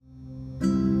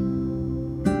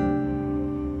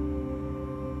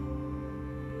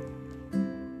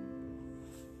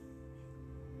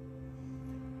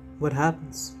What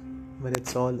happens when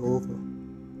it's all over,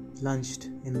 plunged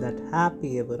in that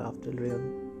happy ever after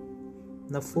realm,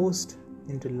 now forced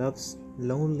into love's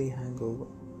lonely hangover?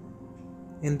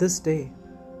 In this day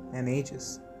and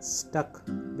ages, stuck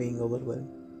being overwhelmed.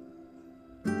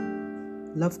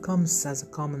 Love comes as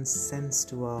a common sense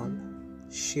to all.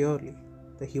 Surely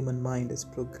the human mind is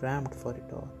programmed for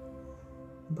it all.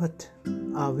 But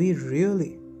are we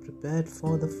really prepared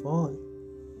for the fall?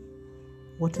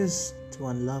 What is to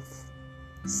unlove?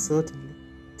 Certainly,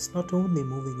 it's not only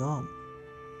moving on.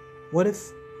 What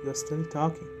if you're still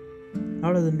talking?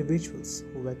 Not as individuals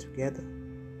who were together,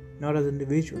 not as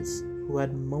individuals who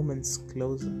had moments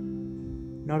closer,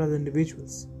 not as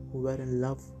individuals who were in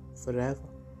love forever.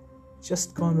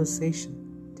 Just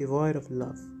conversation devoid of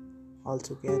love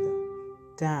altogether.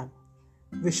 Damn,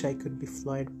 wish I could be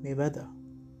Floyd Mayweather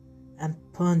and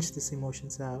punch these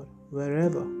emotions out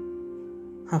wherever.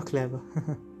 How clever.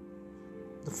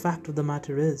 The fact of the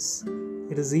matter is,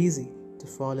 it is easy to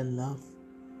fall in love,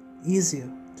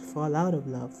 easier to fall out of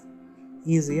love,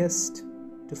 easiest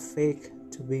to fake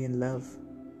to be in love.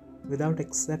 Without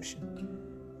exception,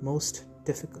 most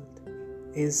difficult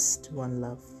is to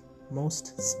unlove,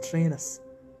 most strenuous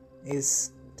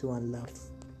is to unlove.